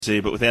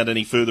There, but without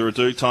any further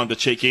ado, time to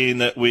check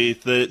in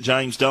with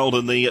James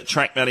Dalton, the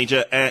track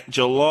manager at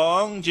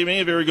Geelong.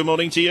 Jimmy, a very good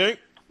morning to you.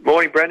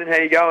 Morning, Brendan. How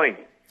are you going?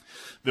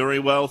 Very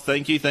well,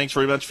 thank you. Thanks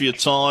very much for your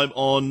time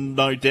on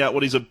no doubt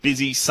what is a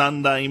busy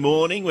Sunday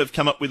morning. We've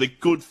come up with a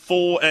good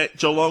 4 at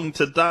Geelong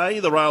today.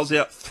 The rail's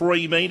out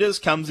 3 metres,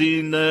 comes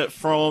in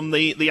from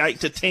the 8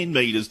 to 10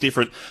 metres,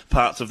 different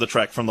parts of the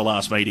track from the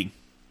last meeting.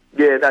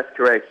 Yeah, that's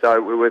correct.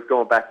 So we've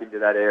gone back into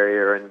that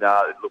area and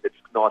look, it's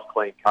nice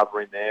clean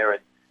cover in there.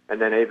 And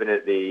then even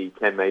at the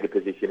 10-metre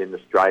position in the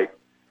straight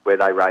where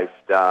they raced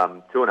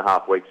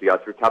 2.5 weeks ago,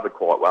 it's recovered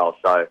quite well.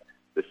 So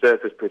the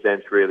surface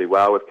presents really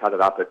well. We've cut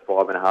it up at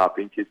 5.5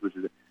 inches, which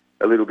is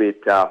a little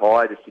bit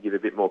high just to give a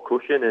bit more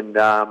cushion. And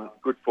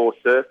good force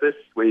surface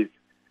with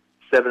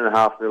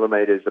 7.5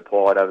 millimetres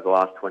applied over the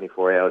last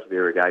 24 hours of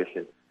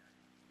irrigation.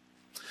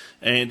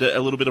 And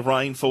a little bit of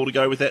rainfall to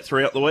go with that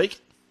throughout the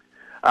week?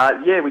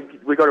 Yeah,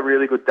 we got a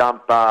really good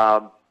dump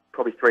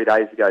probably 3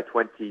 days ago,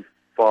 25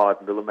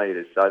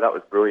 millimetres, so that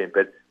was brilliant.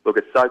 But look,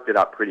 it soaked it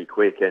up pretty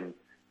quick, and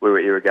we were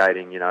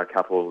irrigating, a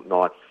couple of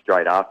nights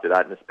straight after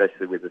that, and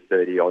especially with the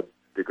 30-odd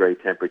degree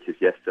temperatures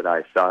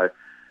yesterday. So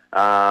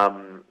that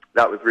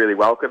was really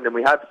welcomed, and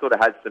we have sort of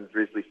had some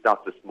drizzly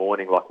stuff this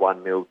morning, like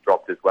 1 mil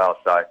dropped as well.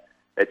 So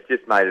it's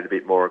just made it a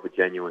bit more of a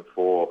genuine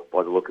 4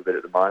 by the look of it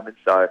at the moment.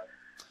 So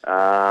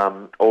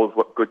all's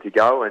good to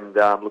go, and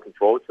looking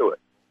forward to it.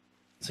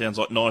 Sounds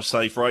like nice,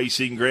 safe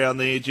racing ground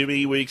there,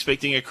 Jimmy. We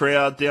expecting a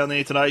crowd down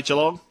there today,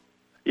 Geelong?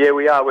 Yeah,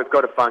 we are. We've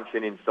got a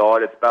function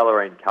inside. It's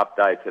Ballerine Cup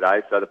Day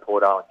today, so the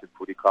Port Arlington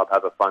Footy Club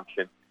have a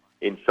function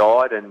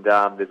inside, and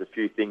there's a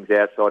few things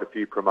outside, a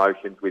few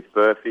promotions with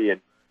Furphy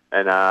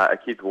and a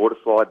kids' water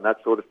slide and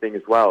that sort of thing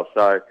as well.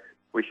 So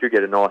we should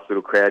get a nice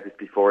little crowd just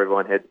before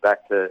everyone heads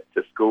back to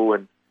school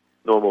and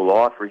normal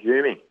life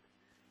resuming.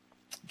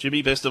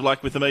 Jimmy, best of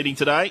luck with the meeting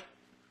today.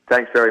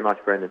 Thanks very much,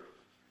 Brendan.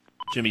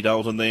 Jimmy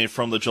Dalton there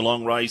from the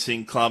Geelong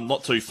Racing Club.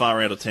 Not too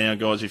far out of town,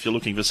 guys. If you're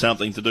looking for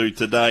something to do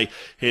today,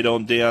 head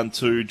on down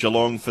to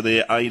Geelong for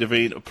their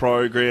 8-event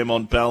program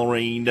on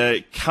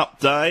Ballerine Cup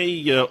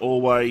Day.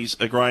 Always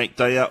a great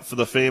day out for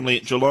the family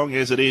at Geelong,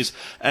 as it is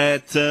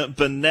at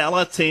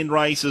Benalla. 10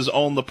 races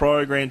on the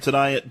program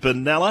today at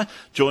Benalla.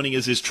 Joining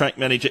us is track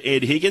manager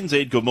Ed Higgins.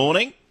 Ed, good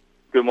morning.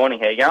 Good morning.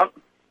 How you going?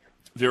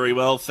 Very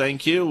well,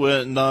 thank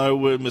you.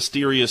 No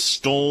mysterious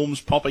storms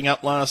popping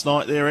up last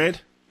night there,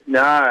 Ed?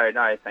 No,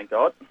 thank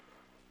God.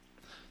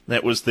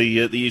 That was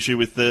the issue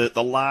with the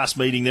last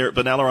meeting there at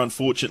Benalla.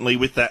 Unfortunately,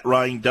 with that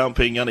rain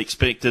dumping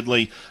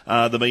unexpectedly,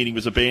 the meeting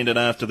was abandoned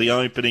after the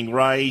opening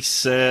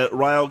race.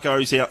 Rail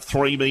goes out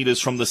 3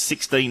 metres from the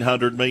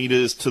 1,600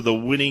 metres to the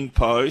winning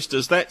post.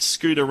 Does that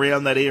scoot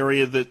around that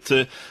area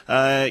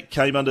that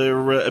came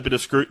under a bit of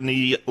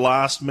scrutiny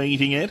last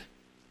meeting, Ed?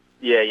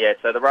 Yeah.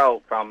 So the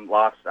rail from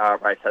last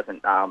race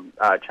hasn't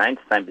changed,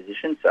 same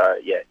position. So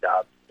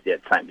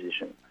same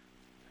position.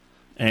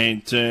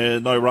 And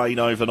no rain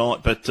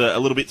overnight, but a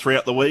little bit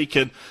throughout the week,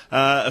 and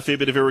a fair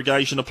bit of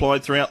irrigation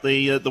applied throughout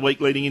the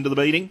week leading into the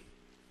meeting.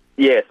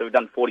 Yeah, so we've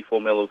done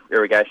 44 mil of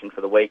irrigation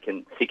for the week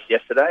and 6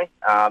 yesterday.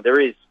 There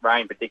is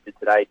rain predicted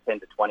today, 10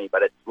 to 20,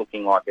 but it's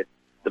looking like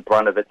the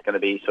brunt of it's going to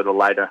be sort of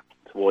later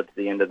towards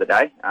the end of the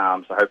day.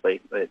 So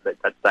hopefully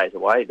that stays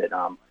away, but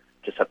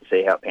just have to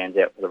see how it pans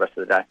out for the rest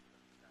of the day.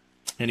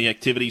 Any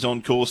activities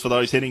on course for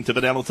those heading to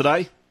Benalla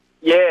today?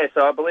 Yeah,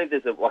 so I believe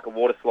there's a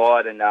water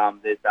slide, and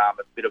there's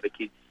a bit of a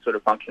kids sort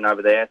of function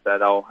over there. So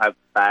they'll have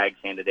bags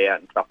handed out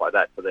and stuff like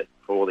that for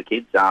all the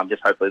kids.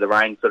 Just hopefully the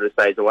rain sort of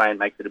stays away and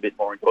makes it a bit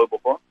more enjoyable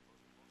for them.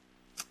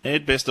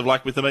 Ed, best of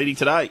luck with the meeting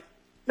today.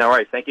 No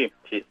worries, thank you.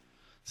 Cheers.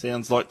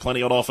 Sounds like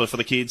plenty on offer for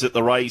the kids at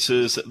the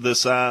races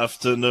this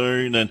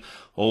afternoon, and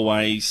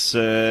always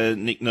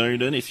Nick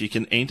Noonan, if you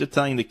can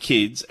entertain the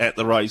kids at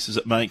the races,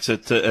 it makes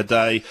it a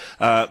day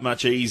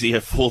much easier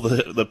for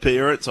the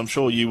parents. I'm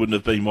sure you wouldn't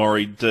have been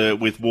worried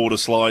with water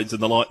slides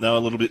and the like. No, a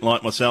little bit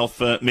like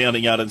myself,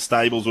 Mounting Yard and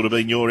Stables would have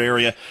been your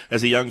area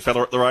as a young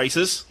fella at the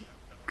races.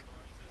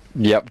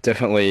 Yep,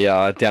 definitely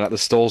down at the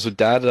stalls with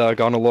Dad,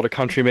 going to a lot of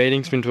country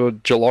meetings, been to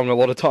Geelong a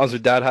lot of times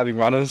with Dad having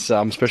runners,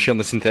 especially on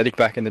the synthetic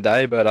back in the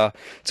day. But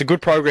it's a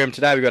good program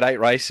today. We've got 8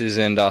 races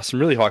and some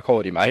really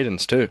high-quality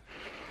maidens too.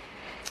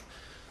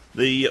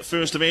 The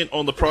first event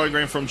on the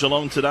program from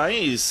Geelong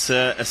today is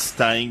a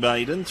staying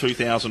maiden.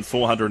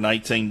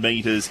 2,418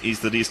 metres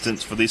is the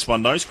distance for this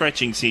one. No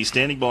scratchings here.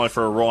 Standing by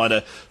for a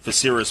rider for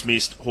Cirrus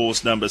Mist,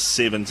 horse number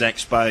 7. Zach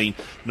Spain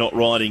not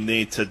riding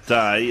there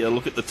today. A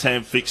look at the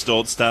tab fixed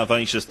odds.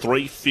 Starvacious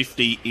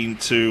 $3.50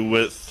 into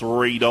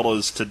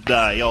 $3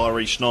 today.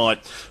 Irish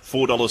Knight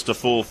 $4 to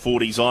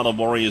 $4.40. Xylem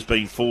Warrior's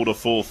been $4 to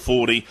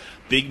 $4.40.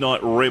 Big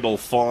Night Rebel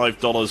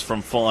 $5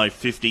 from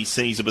 $5.50.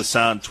 Caesar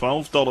Bassan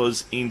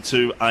 $12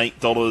 into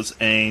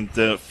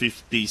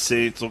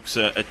 $8.50. Looks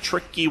a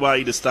tricky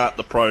way to start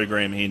the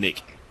program here,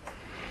 Nick.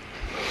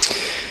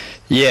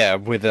 Yeah,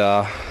 with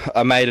a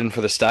maiden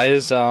for the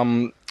stayers.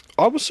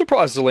 I was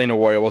surprised Zelina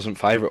Warrior wasn't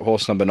favourite,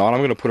 horse number 9. I'm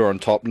going to put her on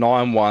top.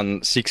 9,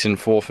 1, 6 and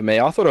 4 for me.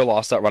 I thought her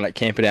last start run at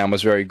Camperdown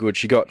was very good.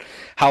 She got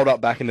held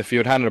up back in the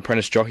field, had an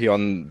apprentice jockey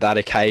on that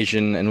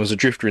occasion and was a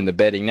drifter in the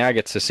betting. Now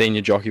gets a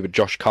senior jockey with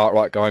Josh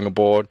Cartwright going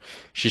aboard.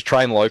 She's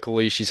trained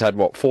locally. She's had,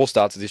 4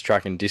 starts at this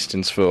track in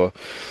distance for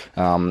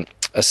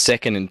a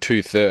second and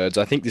 2/3.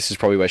 I think this is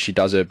probably where she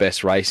does her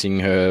best racing.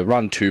 Her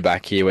run 2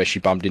 back here where she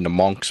bumped into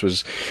Monks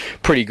was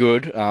pretty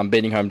good.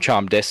 Beating home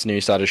Charm Destiny,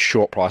 who started a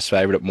short price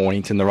favourite at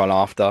Mornington the run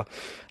after.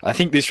 I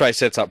think this race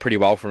sets up pretty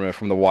well from her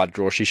from the wide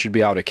draw. She should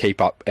be able to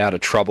keep up out of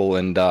trouble,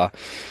 and I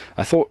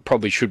thought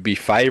probably should be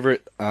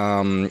favourite.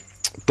 The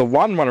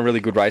one won a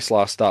really good race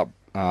last start.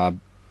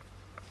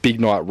 Big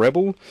Night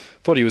Rebel.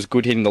 Thought he was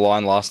good hitting the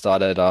line last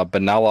start at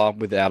Benalla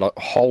without a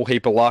whole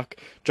heap of luck.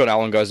 John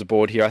Allen goes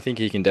aboard here. I think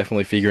he can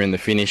definitely figure in the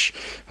finish.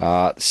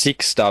 6,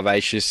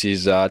 Starvacious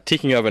is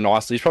ticking over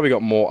nicely. He's probably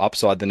got more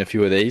upside than a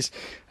few of these.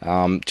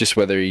 Just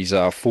whether he's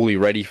fully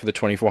ready for the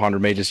 2,400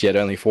 metres yet,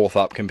 only 4th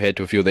up compared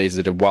to a few of these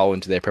that are well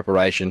into their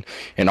preparation.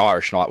 And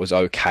Irish Knight was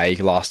okay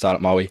last start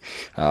at Moe.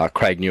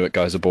 Craig Newitt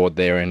goes aboard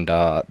there, and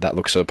that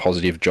looks a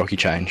positive jockey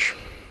change.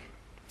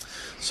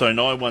 So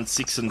 9, 1,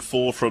 6 and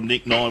 4 from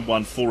Nick. 9,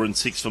 1, 4 and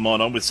 6 for mine.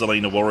 I'm with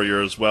Zelina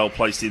Warrior as well.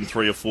 Placed in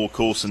 3 or 4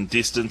 course and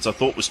distance. I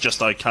thought was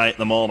just okay at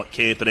the mile at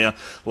Camperdown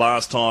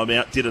last time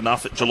out. Did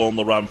enough at Geelong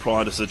the run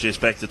prior to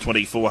suggest back to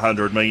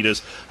 2,400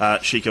 metres.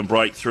 She can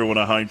break through on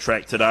a home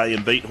track today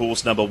and beat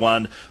horse number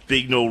 1.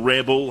 Bignell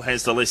Rebel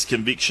has the less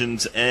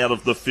convictions out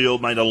of the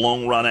field. Made a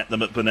long run at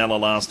them at Benalla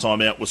last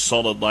time out. Was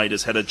solid late.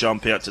 Has had a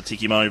jump out to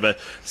tick him over.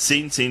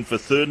 Since in for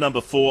third.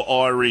 Number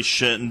 4,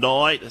 Irish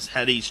Knight. Has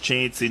had his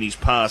chance in his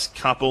past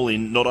couple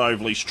in not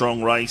overly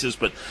strong races,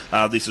 but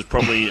this is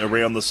probably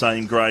around the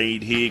same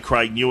grade here.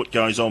 Craig Newitt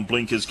goes on,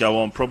 blinkers go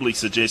on, probably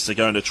suggests they're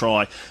going to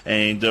try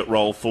and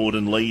roll forward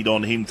and lead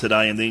on him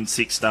today. And then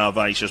 6,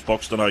 Starvacious,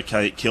 boxed on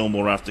okay at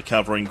Kilmore after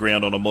covering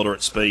ground on a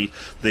moderate speed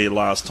there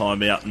last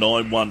time out.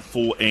 9, 1,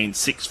 4 and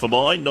 6 for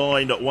mine.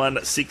 9,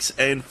 1, 6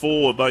 and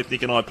 4. Both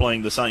Nick and I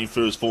playing the same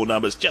first 4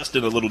 numbers, just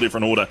in a little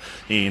different order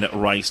in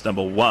race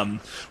number 1.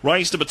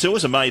 Race number 2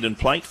 is a maiden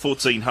plate.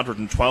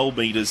 1,412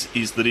 metres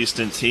is the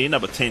distance here.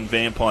 Number 10,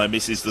 Vampire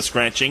misses the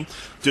scratching.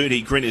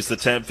 Dirty Grin is the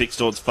tab fixed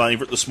odds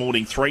favourite this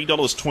morning.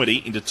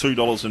 $3.20 into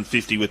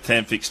 $2.50 with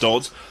tab fixed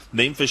odds.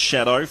 Memphis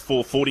Shadow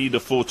 $4.40 into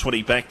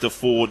 $4.20 back to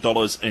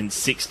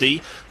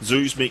 $4.60.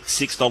 Zoos Mix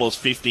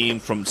 $6.50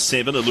 in from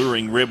 7.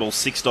 Alluring Rebel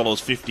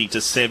 $6.50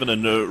 to 7.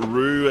 And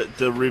Rue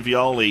de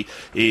Rivioli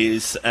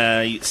is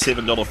a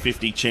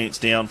 $7.50 chance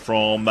down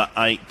from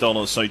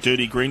 $8. So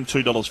Dirty Grin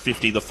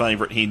 $2.50 the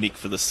favourite here, Nick,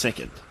 for the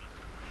second.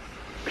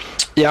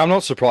 Yeah, I'm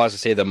not surprised to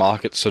see the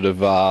market sort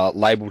of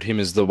labelled him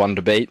as the one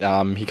to beat.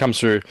 He comes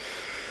through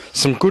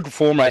some good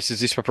form races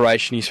this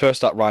preparation. His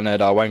first up run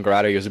at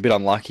Wangaratta, he was a bit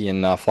unlucky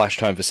and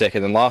flashed home for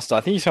second. And last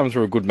start, I think he's coming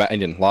through a good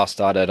maiden last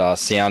start at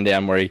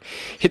Soundown, where he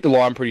hit the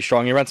line pretty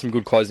strong. He ran some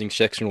good closing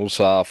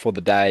sectionals for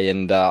the day,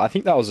 and I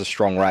think that was a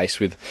strong race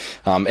with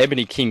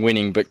Ebony King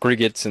winning, but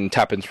Griggets and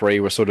Tappan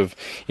 3 were sort of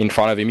in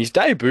front of him. His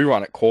debut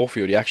run at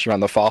Caulfield, he actually ran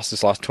the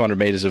fastest last 200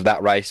 metres of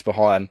that race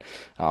behind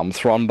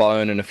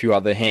Thrombone and a few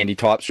other handy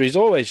types. So he's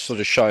always sort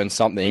of shown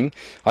something.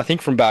 I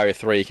think from Barrier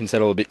 3 he can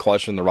settle a bit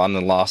closer in the run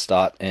than last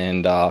start,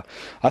 and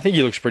I think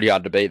he looks pretty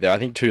hard to beat there. I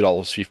think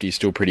 $2.50 is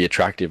still pretty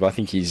attractive. I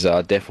think he's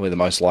definitely the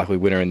most likely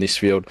winner in this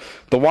field.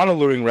 The one,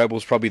 Alluring Rebel,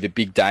 is probably the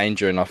big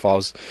danger, and if I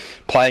was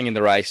playing in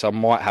the race I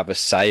might have a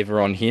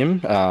saver on him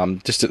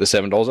just at the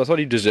 $7. I thought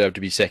he deserved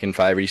to be second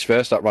favourite. His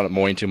first up run at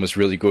Mornington was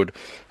really good.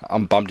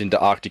 Bumped into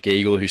Arctic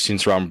Eagle, who's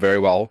since run very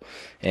well.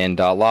 And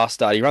last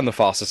start, he ran the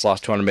fastest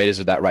last 200 metres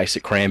of that race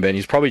at Cranbourne.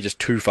 He's probably just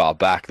too far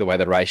back the way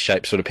the race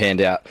shape sort of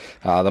panned out.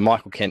 The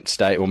Mick Kent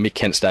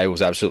stable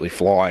was absolutely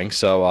flying.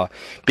 So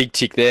big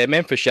tick there.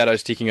 Memphis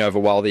Shadow's ticking over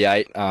well, the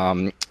 8.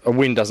 A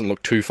win doesn't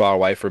look too far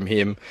away from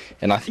him.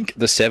 And I think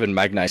the 7,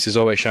 Magnace, has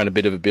always shown a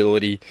bit of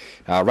ability.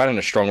 Running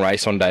a strong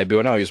race on debut.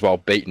 I know he was well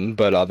beaten,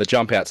 but the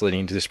jump outs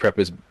leading into this prep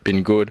has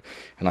been good.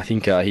 And I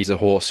think he's a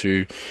horse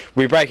who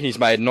we're breaking his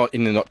maiden not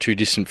in the not too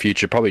distant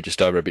future, probably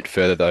just over a bit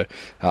further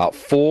though.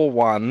 4,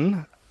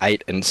 1,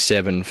 8 and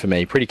 7 for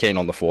me. Pretty keen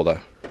on the 4 though.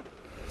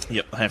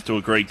 Yep, I have to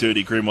agree.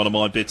 Dirty Grim, one of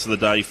my bets of the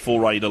day.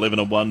 4, 8, 11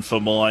 and 1 for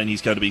mine.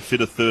 He's going to be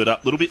fit a third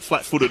up. A little bit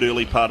flat-footed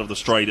early part of the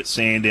straight at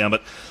Sandown,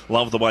 but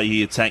love the way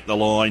he attacked the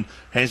line.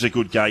 Has a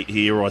good gate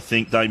here. I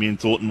think Damien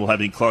Thornton will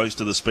have him close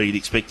to the speed,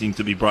 expecting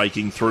to be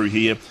breaking through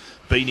here.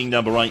 Beating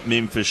number 8,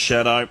 Memphis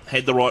Shadow.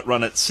 Had the right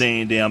run at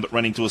Sandown, but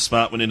ran into a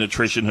smart one in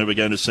attrition, who we're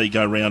going to see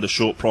go round a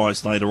short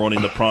price later on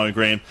in the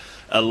program.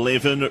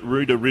 11,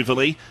 Ruda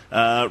Rivoli.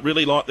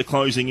 Really liked the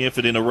closing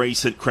effort in a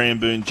recent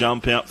Cranbourne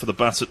jump out for the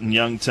Bussett and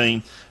Young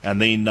team.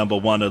 And then number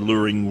 1,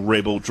 Alluring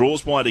Rebel.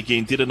 Draws wide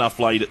again, did enough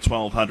late at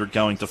 1,200,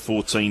 going to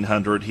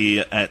 1,400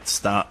 here at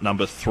start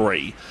number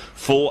 3.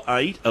 4,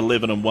 8,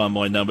 11 and 1,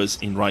 my numbers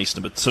in race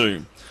number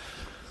 2.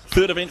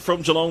 Third event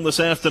from Geelong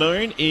this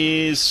afternoon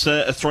is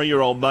a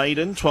 3-year-old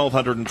maiden,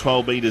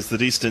 1,212 metres the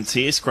distance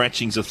here.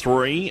 Scratchings of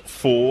 3,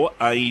 4,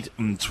 8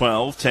 and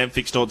 12. Tab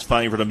Fixed Odds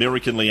favourite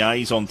American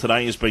Liaison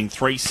today has been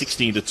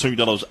 $3.60 to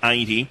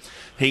 $2.80.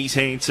 He's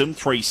Handsome,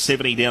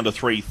 $3.70 down to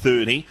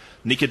 $3.30.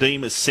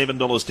 Nicodemus,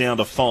 $7 down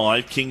to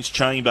 $5. King's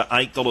Chamber,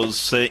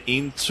 $8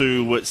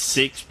 into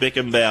 6.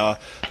 Beckenbauer,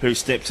 who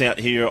steps out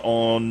here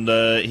on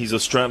his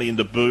Australian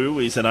debut,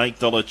 is an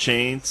 $8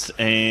 chance.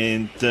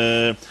 And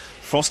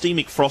Frosty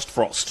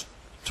McFrost,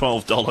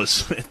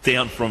 $12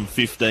 down from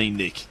 $15,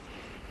 Nick.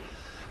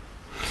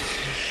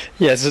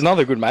 Yeah, this is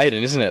another good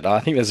maiden, isn't it?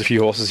 I think there's a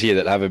few horses here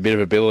that have a bit of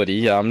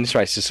ability. This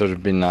race has sort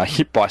of been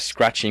hit by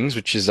scratchings,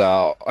 which has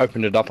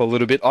opened it up a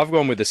little bit. I've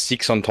gone with a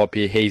 6 on top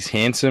here. He's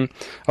Handsome.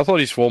 I thought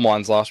his form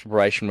lines last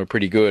preparation were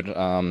pretty good.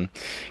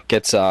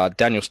 Gets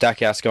Daniel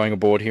Stackhouse going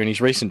aboard here, and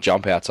his recent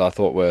jump outs I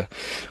thought were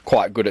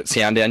quite good at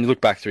Sandown. You look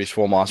back through his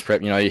form last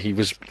prep, he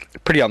was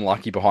pretty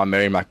unlucky behind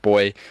Mary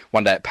McBoy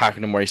one day at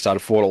Pakenham where he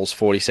started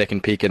 $4.40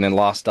 second pick, and then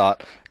last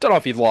start, don't know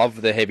if he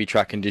loved the heavy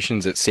track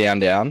conditions at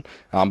Sandown,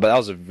 but that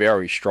was a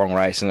very strong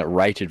race and it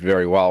rated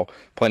very well.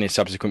 Plenty of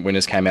subsequent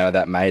winners came out of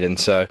that maiden.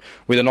 So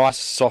with a nice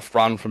soft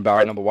run from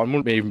barrier number 1,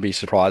 wouldn't even be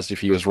surprised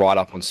if he was right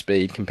up on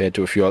speed compared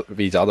to a few of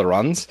his other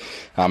runs,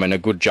 and a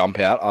good jump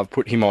out. I've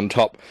put him on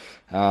top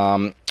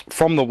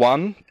from the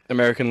 1.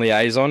 American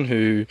Liaison,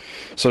 who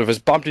sort of has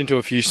bumped into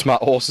a few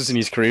smart horses in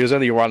his career. He was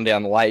only run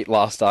down late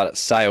last start at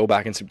Sale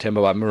back in September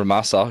by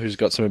Muramasa, who's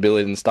got some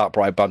ability in the start,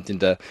 probably bumped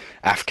into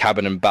Af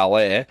Cabin and Bel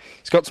Air.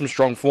 He's got some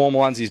strong form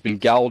lines. He's been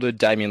gelded.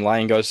 Damien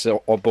Lane goes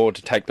on board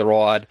to take the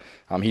ride.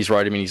 He's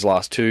rode him in his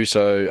last 2,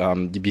 so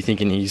you'd be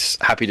thinking he's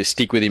happy to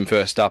stick with him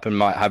first up and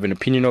might have an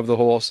opinion of the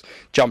horse.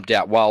 Jumped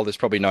out well. There's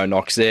probably no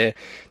knocks there.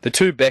 The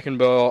 2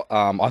 Beckenbauer,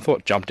 I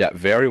thought jumped out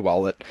very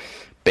well at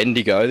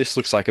Bendigo. This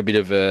looks like a bit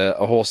of a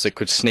horse that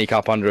could sneak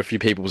up under a few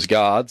people's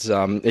guards.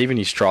 Even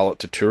his trial at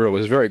Tatura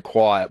was very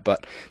quiet,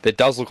 but there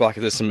does look like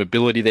there's some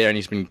ability there, and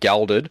he's been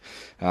gelded.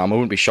 I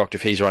wouldn't be shocked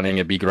if he's running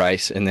a big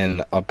race. And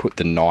then I put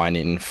the 9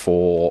 in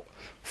for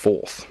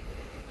 4th.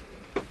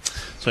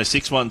 So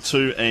 6, 1,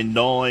 2 and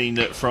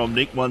 9 from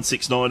Nick. 1,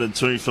 6, 9 and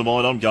 2 for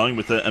mine. I'm going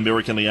with the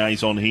American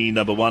Liaison here.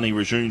 Number 1, he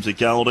resumes a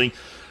gelding.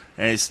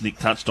 As Nick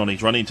touched on,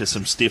 he's run into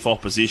some stiff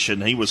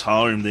opposition. He was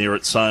home there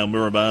at Sale.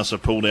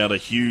 Muramasa pulled out a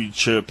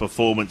huge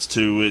performance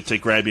to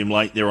grab him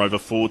late there over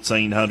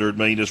 1,400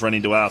 metres. Ran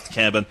into Aft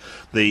Cabin.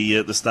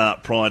 The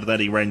start prior to that,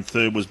 he ran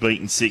 3rd, was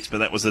beaten 6th, but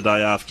that was the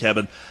day Aft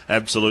Cabin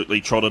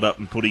absolutely trotted up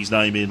and put his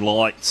name in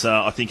light.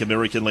 I think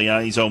American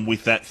Liaison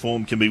with that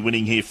form can be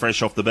winning here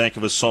fresh off the back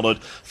of a solid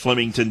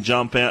Flemington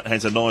jump out.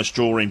 Has a nice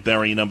draw in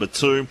barrier number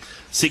 2.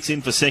 6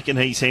 in for second,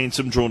 he's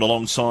Handsome, drawn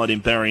alongside in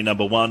barrier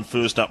number 1.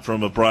 First up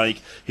from a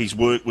break. His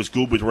work was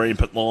good with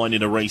Rampant Line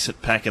in a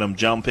recent Pakenham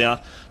jump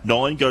out.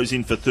 9 goes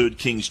in for third,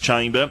 King's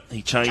Chamber.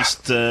 He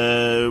chased,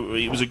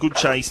 it was a good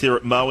chase there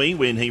at Moe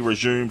when he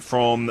resumed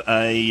from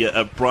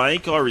a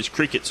break. Irish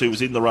Crickets, who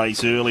was in the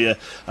race earlier,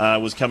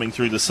 was coming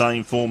through the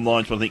same form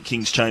lines, but I think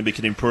King's Chamber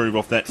can improve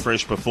off that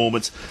fresh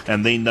performance.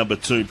 And then number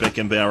 2,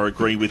 Beckenbauer,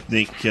 agree with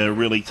Nick,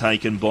 really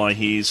taken by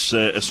his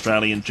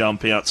Australian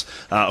jump outs.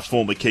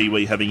 Former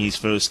Kiwi having his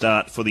first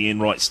start for the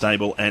Enright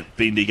stable at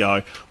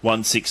Bendigo.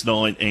 1, 6,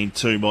 9 and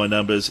 2 my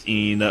numbers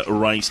in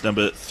race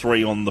number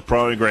 3 on the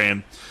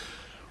program.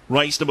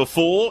 Race number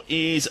 4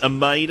 is a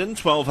maiden,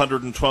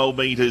 1,212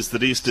 metres the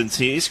distance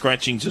here.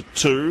 Scratchings at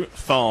 2,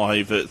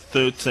 5,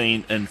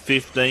 13 and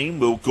 15.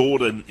 Will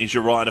Gordon is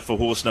your rider for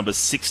horse number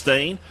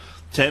 16.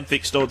 Tab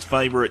Fixed Odds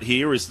favourite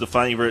here is the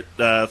favourite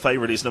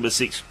is number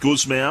 6,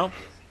 Guzmao.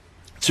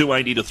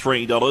 $2.80 to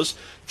 $3.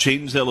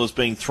 Chinzella's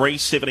been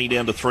 $3.70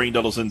 down to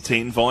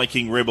 $3.10.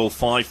 Viking Rebel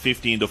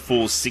 $5.50 into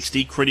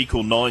 $4.60.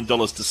 Critical $9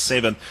 to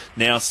 $7,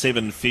 now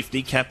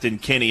 $7.50. Captain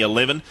Kenny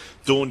 $11.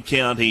 Dawn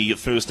County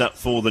first up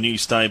for the new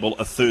stable,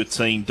 a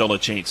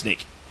 $13 chance,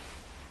 Nick.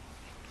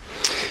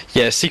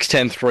 Yeah, 6,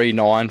 10, 3,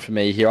 9 for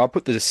me here. I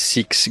put the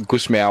 6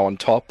 Guzmao on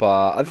top.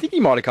 I think he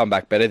might have come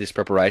back better this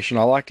preparation.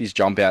 I liked his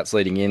jump outs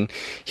leading in.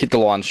 Hit the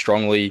line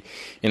strongly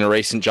in a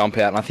recent jump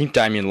out. And I think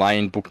Damien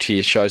Lane booked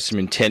here shows some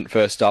intent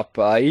first up.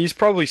 He's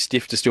probably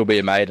stiff to still be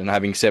a maiden,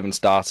 having 7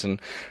 starts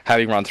and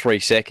having run 3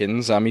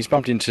 seconds. He's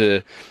bumped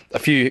into a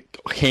few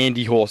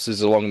handy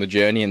horses along the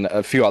journey, and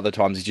a few other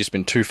times he's just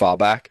been too far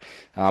back.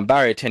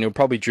 Barrier 10, he'll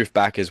probably drift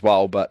back as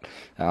well, but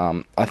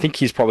I think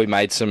he's probably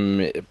made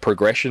some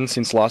progression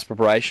since last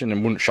preparation,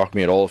 and wouldn't shock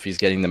me at all if he's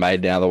getting the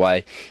maiden out of the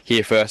way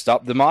here first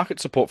up. The market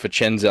support for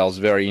Chenzel is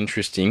very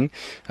interesting.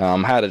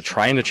 Had a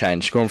trainer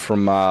change, gone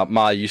from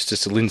Ma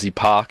Eustace to Lindsay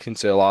Park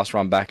since her last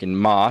run back in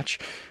March,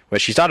 where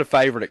she started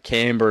favourite at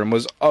Canberra and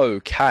was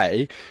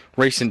okay.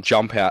 Recent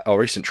trial at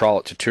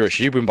Tatura,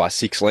 she did win by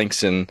 6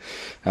 lengths and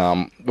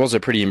was a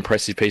pretty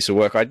impressive piece of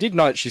work. I did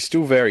note she's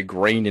still very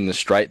green in the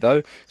straight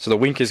though, so the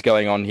winkers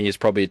going on here is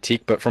probably a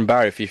tick, but from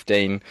barrier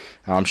 15,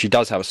 she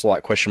does have a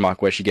slight question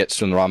mark where she gets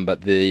to in the run,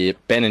 but the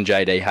Ben and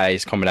JD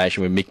Hayes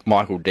combination with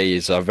Michael D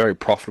is very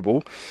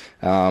profitable.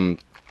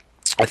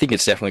 I think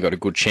it's definitely got a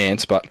good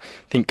chance, but I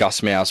think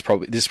Gus Mow's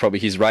this is probably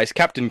his race.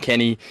 Captain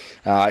Kenny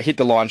hit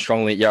the line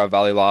strongly at Yarra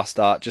Valley last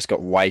start, just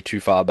got way too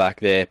far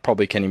back there.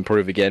 Probably can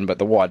improve again, but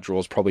the wide draw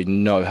is probably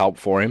no help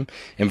for him.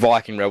 And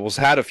Viking Rebels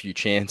had a few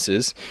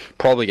chances,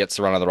 probably gets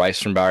the run of the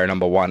race from barrier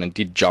number 1 and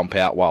did jump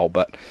out well,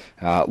 but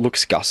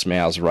looks Gus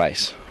Mow's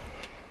race.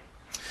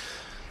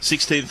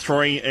 6, 10,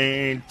 3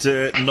 and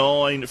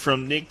 9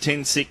 from Nick.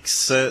 10,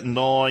 6,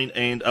 9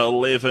 and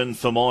 11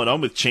 for mine.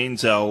 I'm with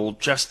Chenzel,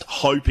 just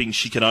hoping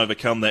she can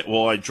overcome that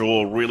wide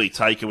draw, really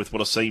take her with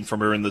what I've seen from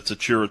her in the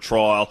Tatura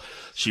trial.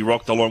 She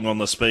rocked along on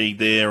the speed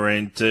there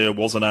and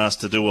wasn't asked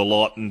to do a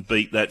lot and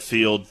beat that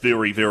field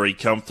very, very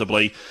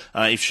comfortably.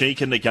 If she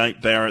can negate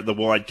Barrett the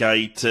wide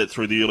gate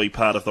through the early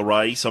part of the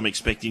race, I'm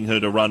expecting her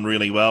to run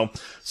really well.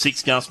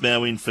 6 Gus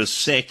Mow in for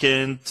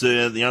second.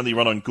 The only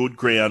run on good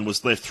ground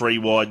was left 3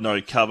 wide, no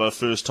cover.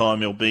 First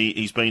time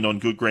he's been on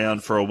good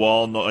ground for a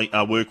while.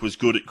 Our work was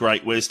good at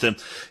Great Western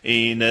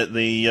in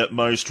the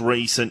most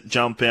recent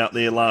jump out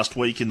there last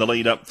week in the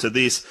lead up to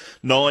this.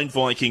 9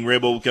 Viking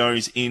Rebel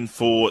goes in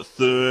for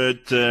third.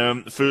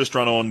 First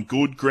run on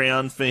good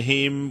ground for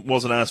him.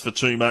 Wasn't asked for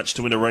too much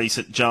to win a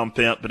recent jump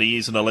out, but he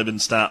is an 11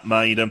 start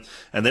maiden.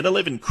 And then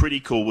 11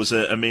 Critical was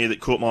a mare that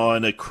caught my eye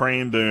in a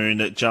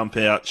Cranbourne jump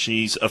out.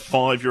 She's a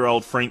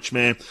 5-year-old French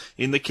mare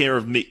in the care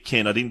of Mick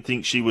Kent. I didn't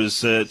think she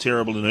was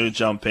terrible in her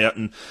jump out,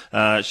 and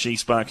she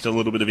sparked a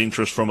little bit of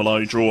interest from a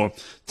low draw.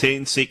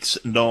 10, 6,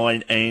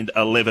 9 and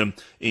 11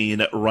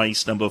 in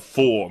race number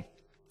 4.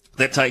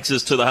 That takes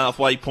us to the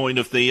halfway point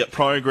of the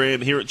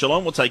program here at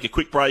Geelong. We'll take a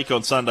quick break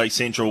on Sunday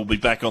Central. We'll be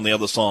back on the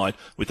other side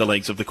with the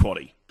legs of the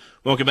quaddie.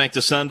 Welcome back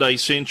to Sunday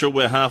Central.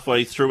 We're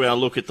halfway through our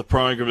look at the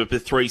program at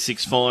Bet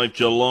 365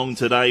 Geelong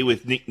today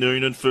with Nick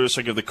Noonan. First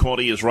leg of the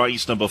quaddie is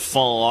race number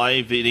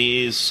 5. It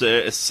is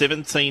a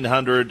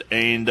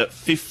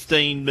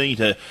 1,715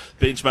 metre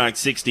benchmark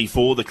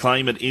 64. The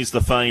claimant is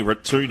the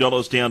favourite.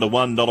 $2 down to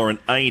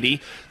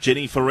 $1.80.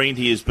 Jenny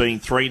Ferrenti has been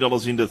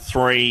 $3 into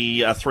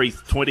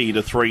 $3.20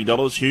 to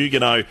 $3.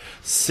 Huguenot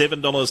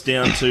 $7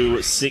 down to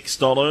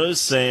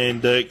 $6,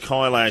 and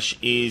Kailash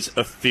is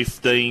a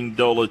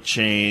 $15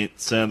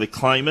 chance. The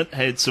claimant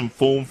had some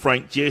form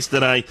franked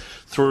yesterday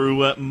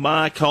through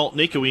Mark Holt.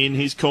 Nick, are we in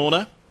his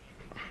corner?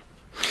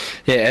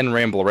 Yeah, and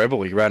Rambler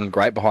Rebel, he ran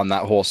great behind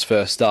that horse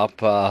first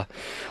up. I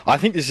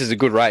think this is a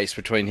good race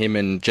between him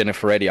and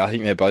Jennifer Reddy. I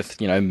think they're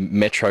both,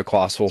 Metro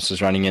class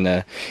horses running in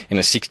a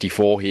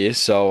 64 here.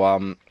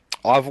 So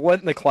I've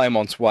lent the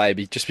Claimant's way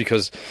just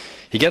because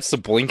he gets the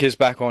blinkers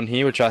back on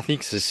here, which I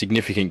think is a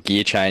significant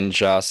gear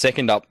change.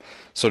 Second up,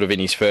 sort of in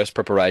his first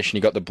preparation,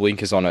 he got the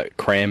blinkers on at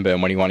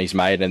Cranbourne when he won his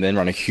maiden, and then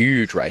run a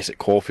huge race at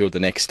Caulfield the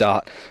next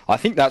start. I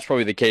think that's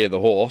probably the key to the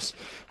horse.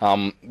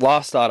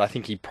 Last start, I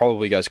think he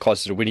probably goes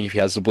closer to winning if he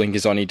has the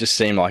blinkers on. He just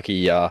seemed like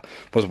he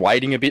was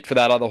waiting a bit for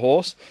that other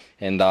horse.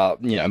 And,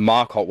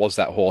 Mark Holt was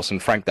that horse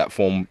and franked that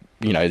form,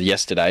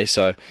 yesterday.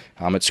 So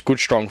it's good,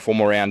 strong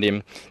form around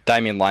him.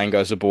 Damien Lane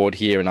goes aboard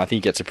here, and I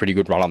think gets a pretty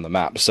good run on the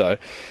map. So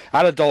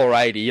at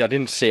 $1.80, I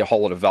didn't see a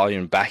whole lot of value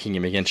in backing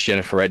him against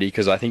Jennifer Reddy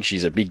because I think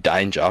she's a big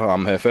danger.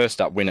 Her first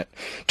up win at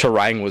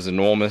Terrain was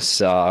enormous.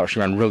 She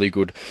ran really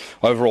good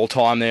overall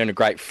time there and a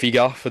great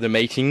figure for the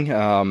meeting.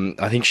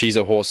 I think she's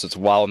a horse that's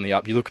well in the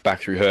up. You look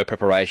back through her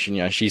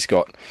preparation, she's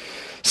got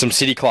some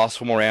city class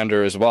form around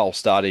her as well,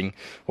 starting,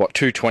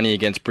 $2.20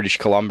 against British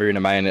Columbia in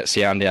a main at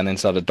Soundown, then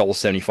started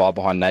 $1.75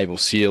 behind Naval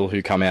Seal,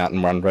 who come out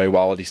and run very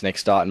well at his next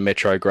start in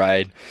Metro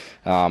grade.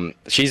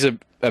 She's a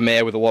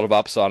mare with a lot of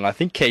upside, and I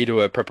think key to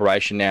her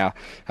preparation now,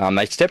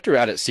 they stepped her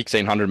out at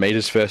 1,600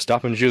 metres first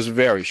up, and she was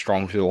very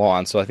strong through the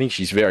line, so I think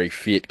she's very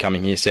fit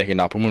coming here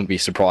second up. I wouldn't be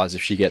surprised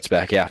if she gets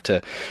back out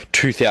to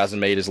 2,000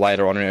 metres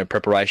later on in her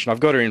preparation. I've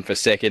got her in for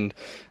second.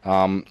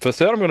 For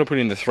third, I'm going to put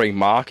in the 3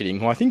 Marketing,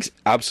 who I think's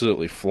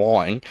absolutely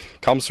flying.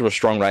 Comes through a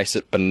strong race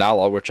at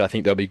Benalla, which I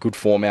think there'll be good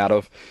form out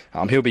of.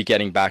 He'll be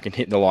getting back and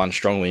hitting the line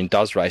strongly and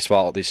does race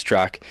well at this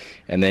track.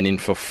 And then in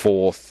for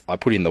fourth, I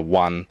put in the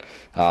 1,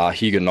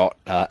 Huguenot.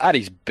 At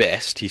his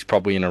best, he's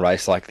probably in a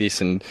race like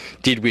this and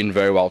did win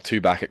very well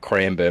too back at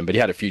Cranbourne, but he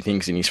had a few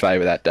things in his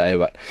favour that day.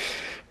 But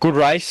good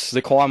race.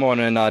 The Climon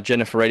and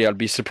Jennifer Reddy, I'd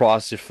be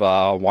surprised if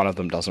one of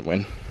them doesn't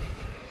win.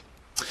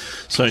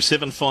 So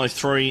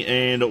 7-5-3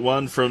 and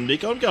 1 from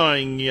Nick. I'm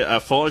going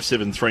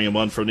 5-7-3 and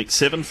 1 from Nick.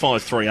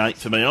 7-5-3-8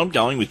 for me. I'm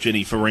going with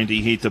Jenny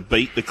Ferrenti here to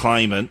beat the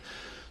claimant.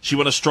 She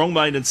won a strong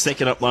maiden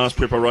second up last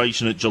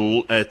preparation at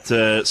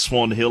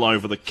Swan Hill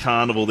over the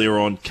Carnival there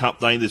on Cup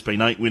Day. There's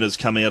been 8 winners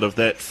come out of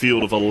that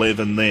field of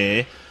 11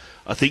 there.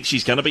 I think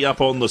she's going to be up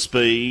on the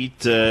speed.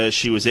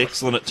 She was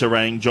excellent at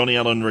Terrain. Johnny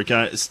Allen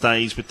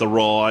stays with the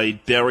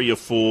ride. Barrier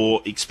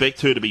 4.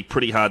 Expect her to be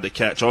pretty hard to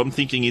catch. I'm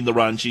thinking in the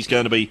run she's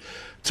going to be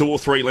 2 or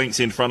 3 lengths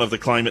in front of the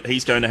claimant.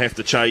 He's going to have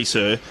to chase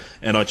her,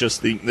 and I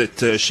just think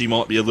that she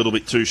might be a little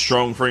bit too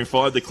strong for him.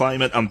 5, the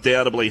claimant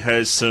undoubtedly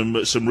has some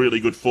really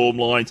good form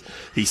lines.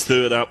 He's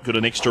third up, got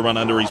an extra run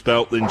under his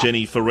belt than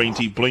Jenny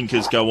Ferrenti.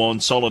 Blinkers go on,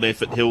 solid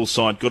effort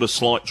Hillside, got a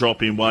slight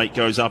drop in weight,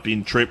 goes up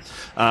in trip.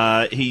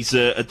 He's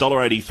a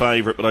 $1.80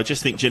 favourite, but I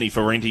just think Jenny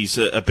Ferrenti's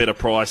a better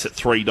price at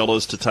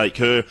 $3 to take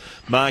her.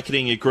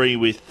 Marketing, agree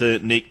with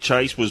Nick.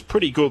 Chase was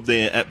pretty good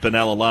there at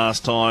Benalla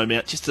last time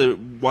out. Just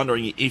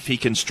wondering if he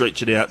can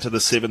stretch it out to the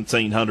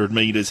 1,700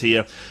 metres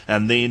here.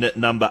 And then at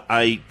number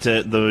 8,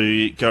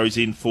 goes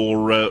in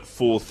for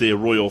fourth there,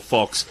 Royal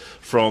Fox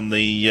from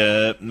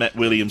the Matt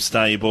Williams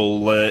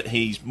stable.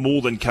 He's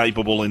more than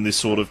capable in this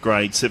sort of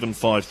grade. 7,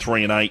 5,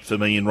 3 and 8 for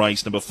me in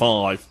race number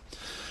 5.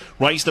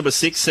 Race number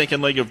 6,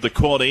 second leg of the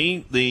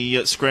quaddie.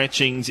 The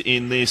scratchings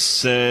in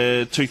this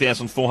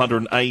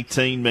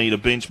 2,418 metre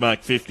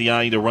benchmark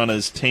 58 are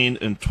runners 10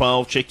 and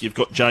 12. Check you've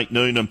got Jake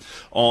Noonan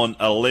on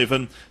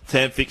 11.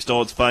 Tab fixed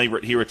odds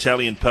favourite here,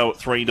 Italian Poet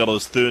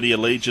 $3.30,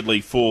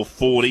 allegedly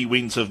 $4.40.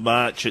 Winds of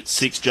March at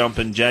 6,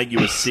 Jumpin'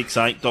 Jaguar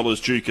 $6,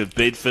 $8 Duke of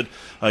Bedford.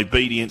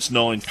 Obedience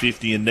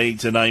 $9.50 and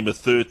Needs a Name a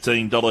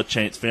 $13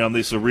 chance. Found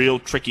this a real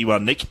tricky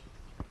one, Nick.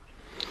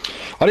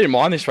 I didn't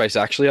mind this race,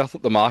 actually. I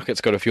thought the market's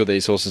got a few of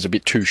these horses a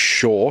bit too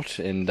short,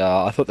 and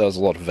I thought there was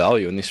a lot of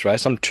value in this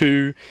race. I'm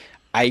 2,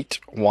 8,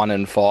 1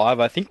 and 5.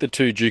 I think the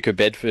 2 Duke of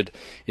Bedford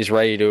is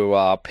ready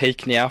to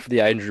peak now for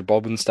the Andrew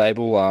Bobbin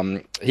stable.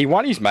 He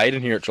won his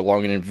maiden here at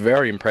Geelong in a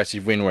very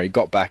impressive win where he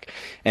got back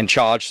and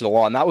charged to the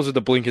line. That was with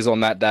the blinkers on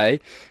that day.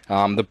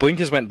 The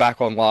blinkers went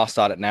back on last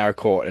start at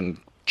Narracourt, and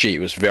gee, it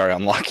was very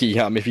unlucky.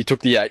 If you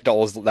took the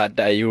 $8 that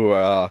day, you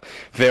were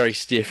very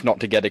stiff not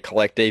to get a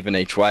collect even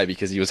each way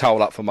because he was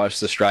held up for most of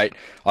the straight.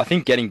 I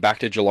think getting back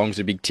to Geelong's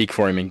a big tick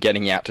for him and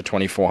getting out to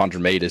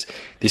 2,400 metres.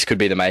 This could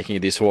be the making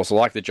of this horse. I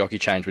like the jockey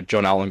change with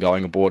John Allen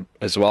going aboard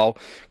as well.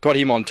 Got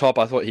him on top.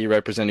 I thought he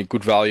represented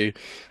good value.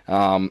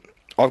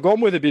 I've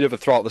gone with a bit of a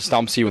throw at the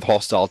stumps here with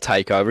Hostile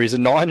Takeover. He's a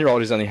 9-year-old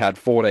who's only had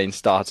 14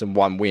 starts and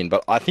 1 win,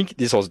 but I think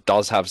this horse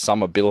does have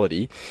some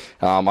ability.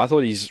 I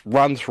thought his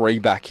run 3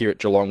 back here at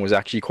Geelong was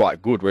actually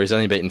quite good, where he's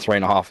only beaten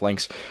 3.5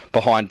 lengths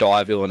behind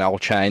Diaville and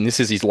Alchain. This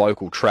is his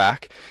local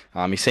track.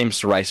 He seems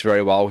to race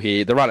very well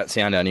here. The run at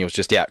Sandown, he was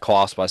just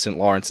outclassed by St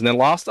Lawrence. And then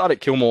last start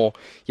at Kilmore,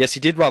 yes, he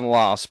did run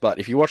last, but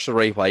if you watch the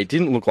replay, he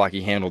didn't look like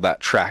he handled that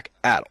track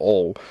at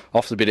all.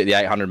 Off the bit at the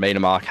 800 metre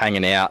mark,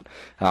 hanging out.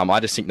 I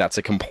just think that's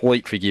a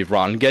complete forgive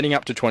run. Getting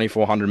up to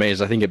 2,400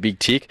 metres, I think a big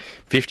tick.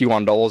 $51,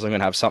 I'm going to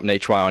have something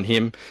each way on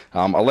him.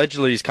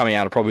 Allegedly, he's coming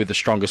out of probably the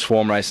strongest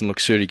form race and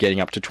looks suited getting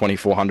up to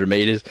 2,400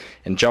 metres.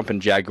 And Jumpin'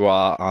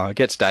 Jaguar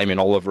gets Damien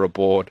Oliver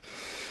aboard.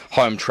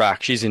 Home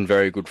track, she's in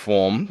very good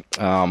form.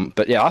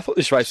 But yeah, I thought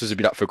this race was a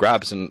bit up for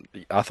grabs, and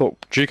I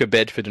thought Duke of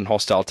Bedford and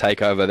Hostile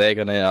Takeover,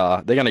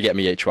 they're gonna get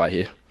me each way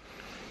here.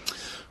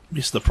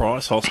 Missed the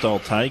price.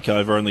 Hostile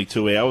Takeover only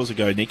 2 hours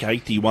ago, Nick.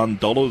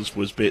 $81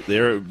 was bet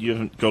there. You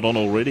haven't got on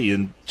already,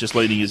 and just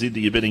leading us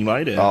into your betting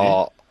later.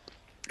 Oh,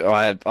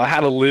 I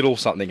had a little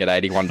something at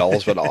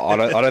 $81, but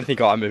I don't think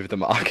I moved the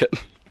market.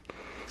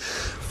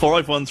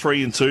 5, 1,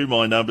 3 and 2,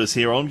 my numbers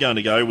here. I'm going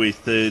to go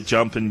with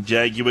Jumpin'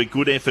 Jaguar.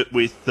 Good effort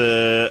with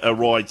a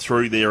ride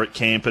through there at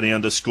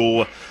Camperdown to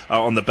score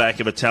on the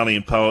back of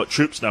Italian Poet.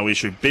 Troops, no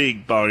issue.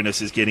 Big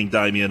bonus is getting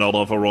Damien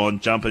Oliver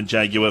on. Jumpin'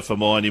 Jaguar for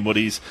mine in what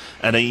is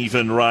an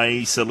even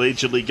race.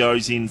 Allegedly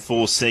goes in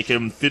for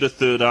second. Fitter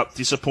third up.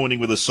 Disappointing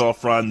with a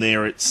soft run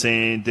there at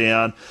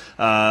Sandown.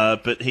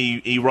 But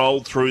he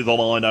rolled through the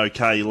line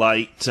okay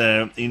late.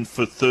 In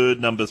for third,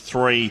 number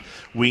 3,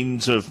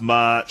 Winds of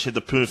March. Had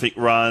the perfect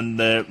run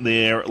there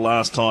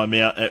last time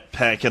out at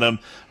Pakenham.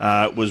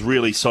 Was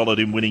really solid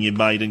in winning in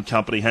maiden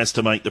company. Has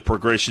to make the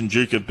progression.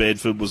 Duke of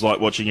Bedford was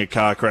like watching a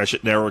car crash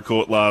at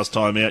Narracourt last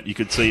time out. You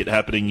could see it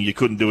happening. You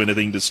couldn't do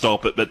anything to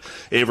stop it, but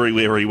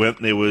everywhere he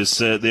went there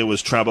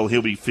was trouble.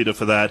 He'll be fitter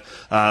for that,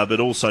 but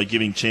also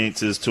giving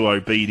chances to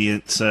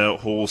Obedience,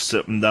 horse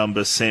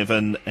number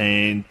 7,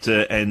 and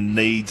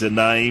Needs a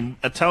Name.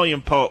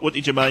 Italian Poet, what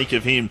did you make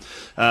of him,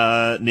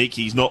 Nick?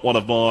 He's not one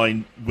of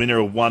mine. Winner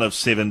of 1 of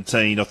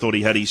 17. I thought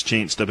he had his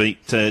chance to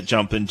beat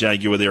Jumpin'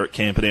 Jaguar there at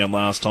Camperdown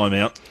last time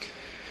out.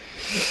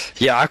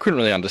 Yeah, I couldn't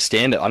really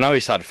understand it. I know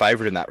he started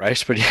favourite in that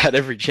race, but he had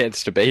every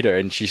chance to beat her,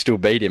 and she still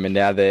beat him. And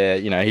now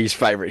he's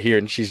favourite here,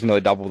 and she's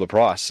nearly double the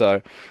price.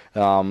 So,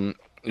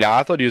 yeah,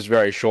 I thought he was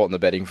very short in the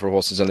betting for a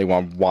horse who's only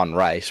won 1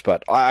 race,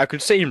 but I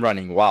could see him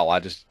running well. I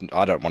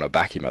don't want to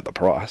back him at the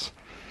price.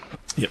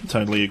 Yep,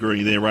 totally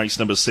agree there. Race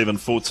number 7,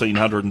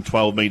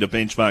 1,412 metre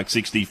benchmark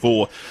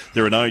 64.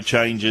 There are no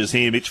changes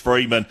here. Mitch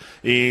Freedman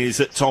is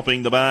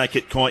topping the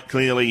market quite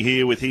clearly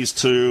here with his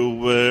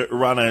 2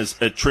 runners.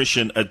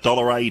 Attrition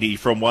 $1.80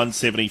 from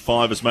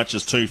 175 as much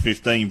as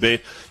 215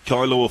 bet.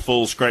 Kailua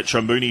Falls scratch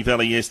from Moonee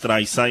Valley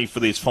yesterday. Save for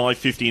this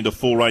 $5.50 into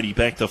 $4.80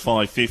 back to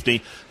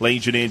 $5.50.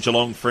 Legionnaire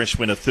Geelong fresh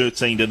winner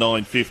 $13 to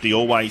 $9.50.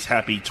 Always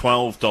Happy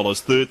 $12.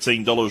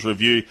 $13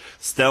 review.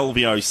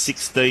 Stelvio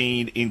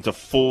 $16 into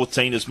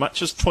 $14 as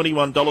much as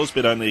 $21,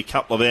 but only a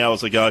couple of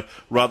hours ago.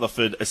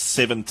 Rutherford a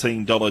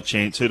 $17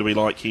 chance. Who do we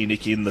like here,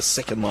 Nick, in the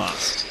second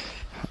last?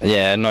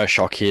 Yeah, no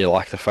shock here,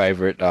 like the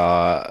favourite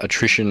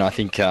Attrition. I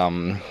think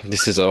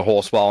this is a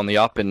horse well on the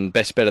up, and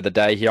best bet of the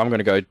day here. I'm going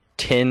to go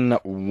 10,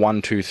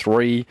 1, 2,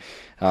 3.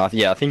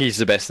 Yeah, I think he's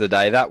the best of the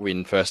day. That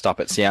win first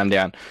up at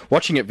Sandown.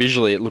 Watching it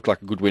visually, it looked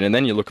like a good win, and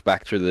then you look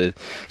back through the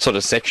sort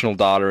of sectional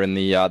data and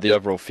the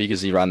overall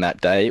figures he ran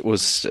that day. It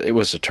was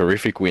a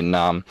terrific win.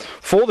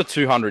 For the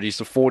 200, he's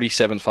the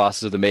 47th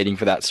fastest of the meeting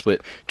for that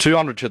split.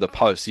 200 to the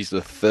post, he's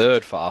the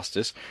third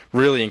fastest,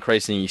 really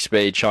increasing his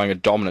speed, showing a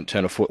dominant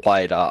turn of foot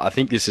late. I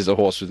think this is a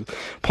horse with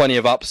plenty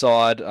of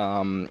upside.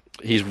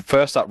 His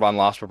first up run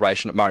last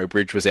preparation at Murray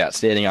Bridge was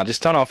outstanding. I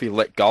just don't know if he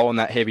let go on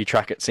that heavy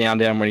track at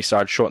Sandown when he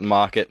started short in the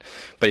market,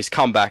 but he's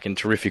come back in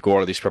terrific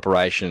order this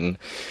preparation.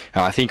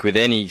 I think with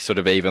any sort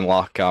of even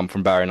luck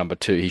from barrier number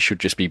 2, he should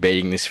just be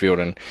beating this field,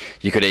 and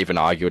you could even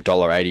argue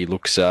 $1.80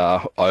 looks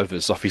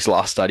overs off his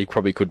last start. He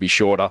probably could be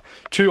shorter.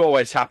 2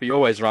 always happy,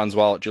 always runs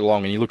well at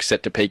Geelong, and he looks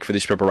set to peak for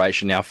this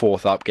preparation now.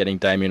 4th up, getting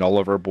Damien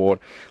Oliver aboard.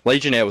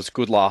 Legionnaire was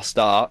good last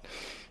start.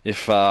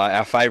 If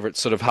our favourite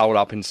sort of held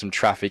up in some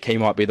traffic, he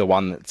might be the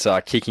one that's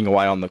kicking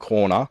away on the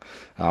corner.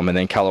 And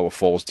then Callaway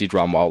Falls did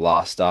run well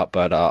last start,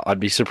 but I'd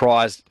be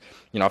surprised,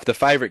 if the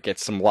favourite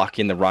gets some luck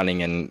in the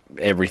running and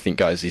everything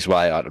goes his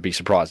way, I'd be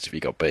surprised if he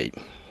got beat.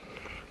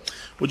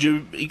 Would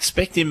you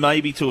expect him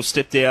maybe to have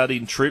stepped out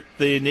in trip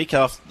there, Nick,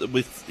 after,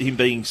 with him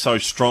being so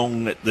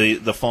strong at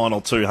the final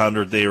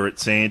 200 there at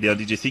Sandown?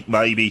 Did you think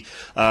maybe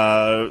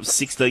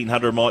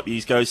 1600 might be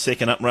his go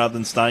second up rather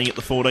than staying at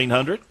the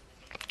 1400?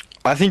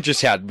 I think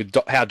just how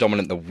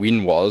dominant the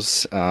win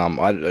was,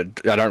 I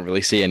don't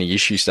really see any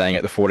issue staying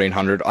at the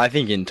 1400. I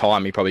think in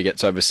time he probably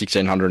gets over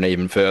 1600 and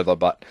even further,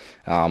 but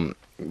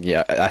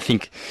yeah, I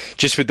think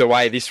just with the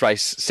way this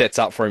race sets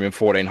up for him in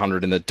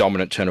 1400 and the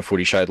dominant turn of foot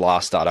he showed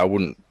last start, I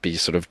wouldn't be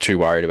sort of too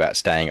worried about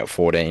staying at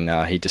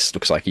 14. He just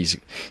looks like he's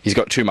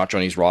got too much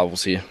on his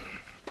rivals here.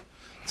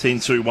 10,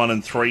 2, 1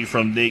 and 3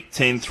 from Nick.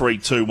 10, 3,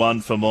 2,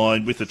 1 for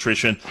mine with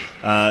Attrition.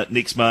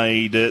 Nick's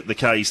made the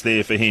case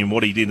there for him.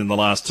 What he did in the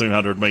last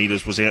 200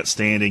 metres was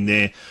outstanding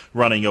there,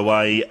 running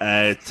away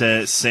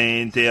at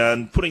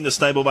Sandown. Putting the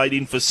stablemate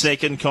in for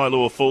second.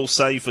 Kailua Falls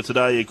save for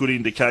today, a good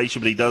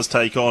indication, but he does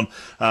take on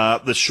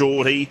the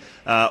shorty.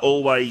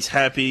 Always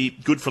happy.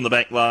 Good from the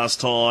back last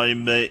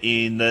time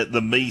in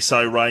the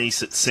Miso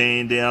race at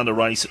Sandown, a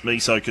race that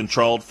Miso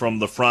controlled from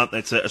the front.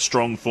 That's a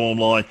strong form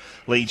line.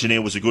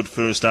 Legionnaire was a good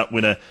first up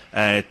winner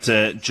at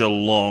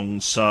Geelong.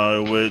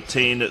 So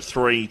 10,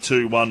 3,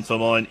 2, 1 for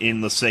mine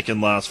in the second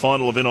last.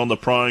 Final event on the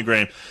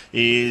program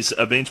is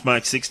a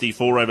benchmark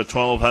 64 over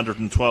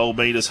 1212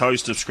 metres.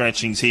 Host of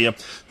scratchings here.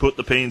 Put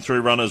the pen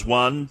through runners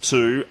 1,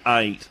 2,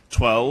 8,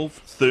 12,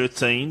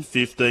 13,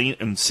 15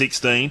 and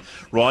 16.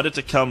 Ryder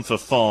to come for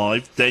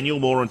 5. Daniel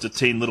Moore into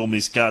 10, Little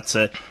Miss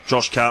Gutser.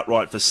 Josh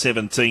Cartwright for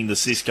 17, the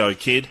Cisco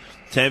Kid.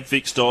 Tab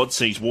fixed odds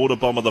sees Water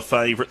Bomber the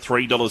favourite,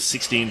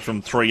 $3.60 in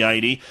from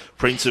 $3.80.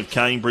 Prince of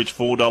Cambridge,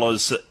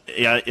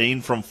 $4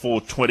 in from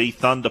 $4.20.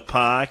 Thunder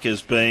Park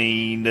has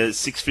been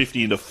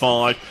 $6.50 into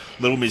 5.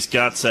 Little Miss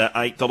Guts,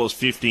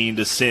 $8.50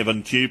 into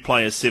 7. Q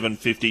Player,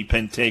 $7.50.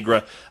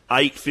 Pentegra,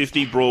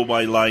 $8.50.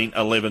 Broadway Lane,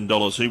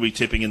 $11. Who are we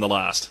tipping in the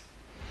last?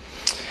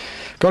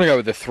 Got to go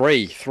with the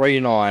 3,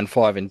 9,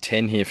 5 and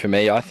 10 here for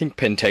me. I think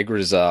Pentegra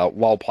is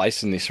well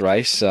placed in this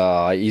race.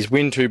 His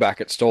win 2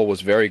 back at Stall was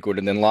very good,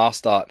 and then last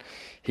start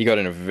he got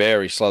in a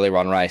very slowly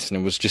run race, and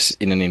it was just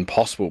in an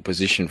impossible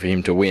position for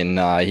him to win.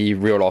 He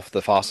reeled off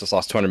the fastest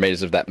last 200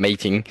 metres of that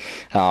meeting.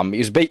 He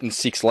was beaten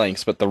 6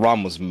 lengths, but the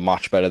run was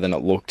much better than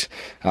it looked.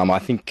 I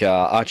think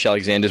Archie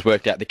Alexander's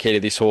worked out the key to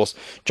this horse.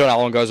 John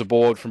Allen goes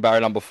aboard from barrier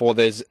number 4.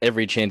 There's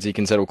every chance he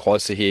can settle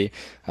closer here,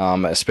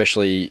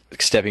 especially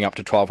stepping up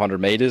to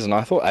 1200 metres, and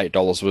I thought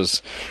 $8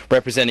 was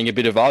representing a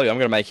bit of value. I'm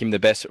going to make him the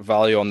best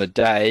value on the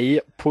day.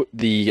 Put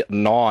the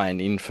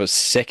 9 in for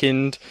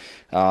second.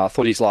 I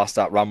thought his last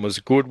start run was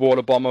good.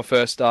 Water Bomber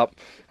first up.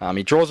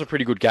 He draws a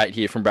pretty good gate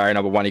here from barrier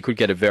number 1. He could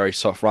get a very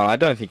soft run. I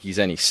don't think he's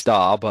any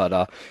star,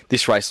 but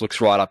this race looks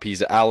right up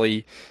his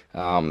alley.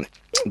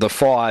 The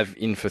 5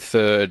 in for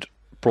third.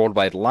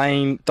 Broadway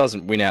Lane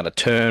doesn't win out a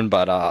turn,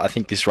 but I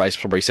think this race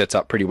probably sets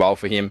up pretty well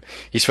for him.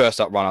 His first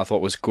up run I thought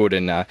was good,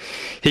 and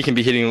he can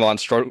be hitting the line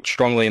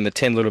strongly in the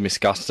 10 Little Miss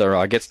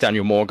Guster. Gets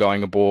Daniel Moore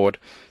going aboard.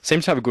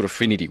 Seems to have a good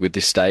affinity with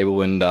this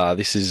stable, and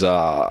this is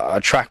a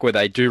track where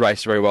they do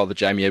race very well, the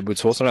Jamie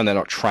Edwards horse. I know they're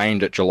not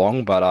trained at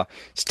Geelong, but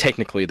it's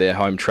technically their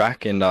home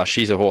track, and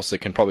she's a horse that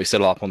can probably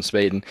settle up on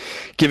speed and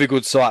give a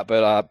good sight.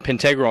 But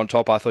Pentegra on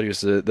top, I thought he was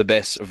the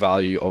best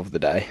value of the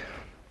day.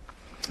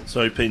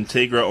 So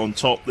Pentegra on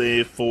top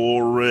there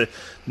for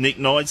Nick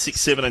Knight. 6,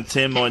 7 and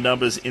 10, my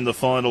numbers in the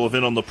final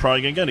event on the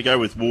program. Going to go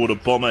with Water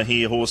Bomber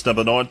here, horse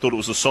number 9. Thought it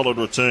was a solid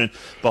return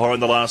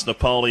behind the last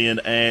Napoleon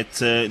at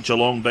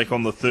Geelong back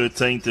on the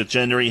 13th of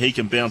January. He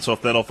can bounce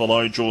off that off a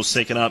low draw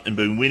second up and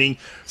be winning.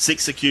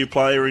 6 a Q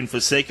Player in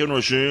for second.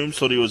 Resumes.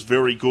 Thought he was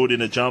very good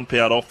in a jump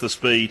out off the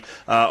speed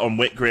on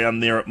wet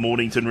ground there at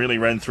Mornington. Really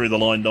ran through the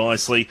line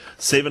nicely.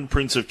 7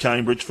 Prince of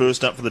Cambridge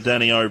first up for the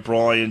Danny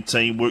O'Brien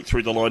team. Worked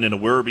through the line in a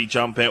Werribee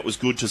jump out. Was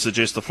good to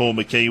suggest the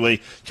former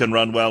Kiwi can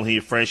run well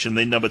here Fresh, and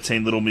then number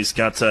 10, Little Miss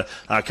Gutter,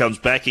 comes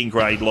back in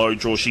grade low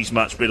draw. She's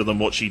much better than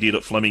what she did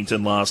at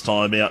Flemington last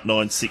time out.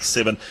 9, 6,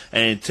 7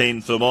 and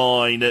 10 for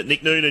mine.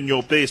 Nick Noonan,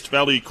 your best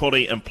value,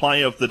 quaddy and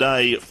play of the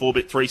day at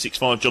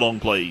 4Bet365 Geelong,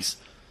 please.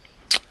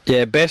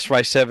 Yeah, best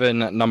race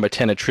 7, number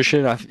 10,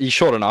 Attrition. He's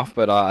short enough,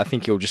 but I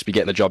think he'll just be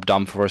getting the job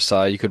done for us.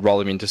 You could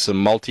roll him into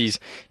some multis.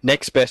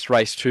 Next best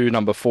race 2,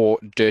 number 4,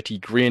 Dirty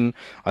Grin.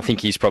 I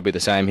think he's probably the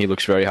same. He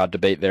looks very hard to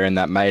beat there in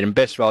that maiden.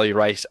 Best value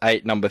race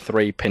 8, number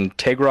 3,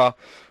 Pentegra.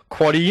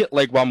 Quaddy,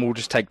 leg 1 will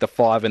just take the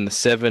 5 and the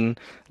 7.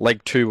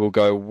 Leg 2 will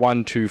go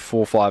 1, 2,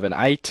 4, 5 and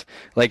 8.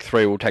 Leg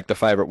 3 will take the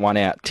favourite 1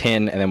 out,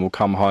 10, and then we'll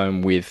come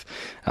home with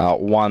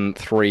 1,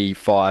 3,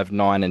 5,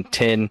 9 and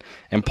 10.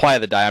 And play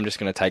of the day, I'm just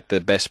going to take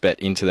the best bet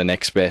into the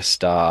next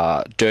best.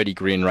 Dirty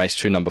Grin, race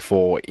 2, number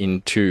 4,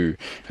 into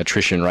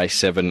Attrition, race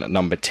 7,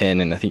 number 10.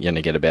 And I think you're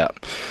going to get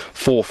about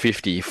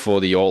 $4.50 for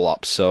the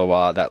all-up.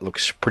 So that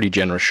looks pretty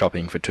generous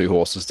shopping for 2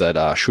 horses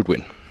that should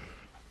win.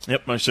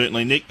 Yep, most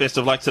certainly. Nick, best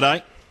of luck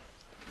today.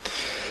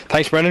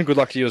 Thanks, Brendan. Good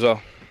luck to you as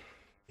well.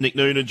 Nick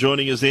Noonan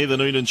joining us there. The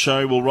Noonan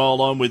Show will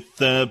roll on with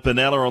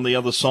Benalla on the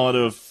other side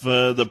of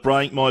the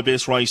break. My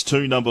best race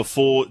 2, number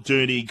 4,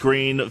 Dirty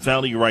Green.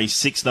 Value race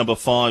 6, number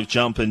 5,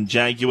 Jumpin'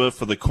 Jaguar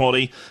for the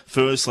quaddy.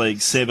 First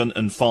leg 7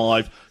 and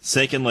 5.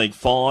 Second leg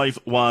 5,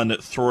 1,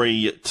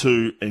 3,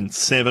 2 and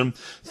 7.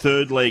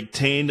 Third leg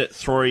 10,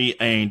 3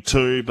 and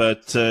 2.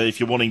 But if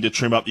you're wanting to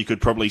trim up, you could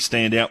probably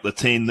stand out the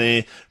 10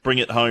 there. Bring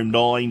it home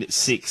 9,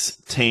 6,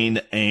 10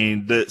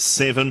 and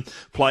 7.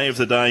 Play of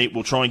the day,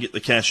 we'll try and get the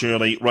cash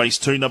early. Race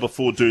 2, number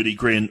 4, Dirty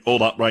Grin.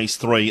 All up race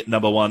 3,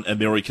 number 1,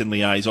 American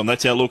Liaison.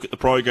 That's our look at the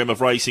program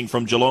of racing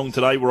from Geelong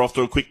today. We're off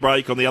to a quick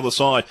break. On the other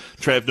side,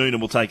 Trav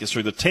Noonan will take us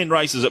through the 10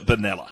 races at Benalla.